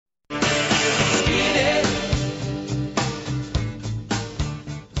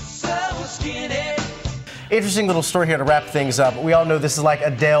Interesting little story here to wrap things up. We all know this is like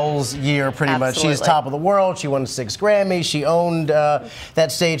Adele's year, pretty much. She's top of the world. She won 6 Grammys. She owned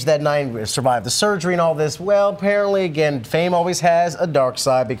that stage that night, survived the surgery and all this. Well, apparently, again, fame always has a dark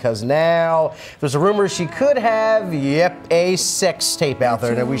side because now there's a rumor she could have, a sex tape out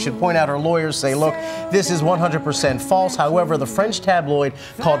there. Now, we should point out her lawyers say, look, this is 100% false. However, the French tabloid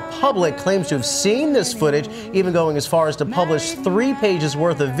called Public claims to have seen this footage, even going as far as to publish 3 pages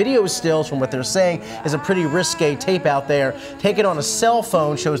worth of video stills from what they're saying is a pretty risque tape out there. Taken on a cell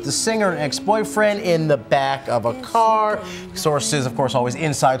phone, shows the singer and ex-boyfriend in the back of a car. Sources, of course, always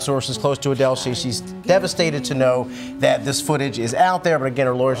inside sources close to Adele, say she's devastated to know that this footage is out there. But again,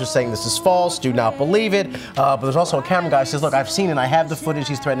 her lawyers are saying this is false. Do not believe it. But there's also a camera guy who says, look, I've seen it. I have the footage.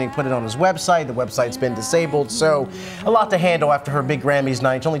 He's threatening to put it on his website. The website's been disabled. So a lot to handle after her big Grammys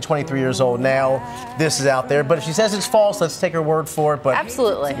night. She's only 23 years old now. This is out there. But if she says it's false, let's take her word for it. But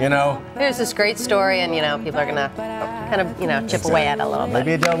absolutely. You know, here's this great story, and people are gonna kind of chip away at it a little bit.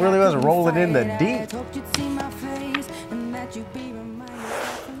 Maybe Adele really was rolling in the deep.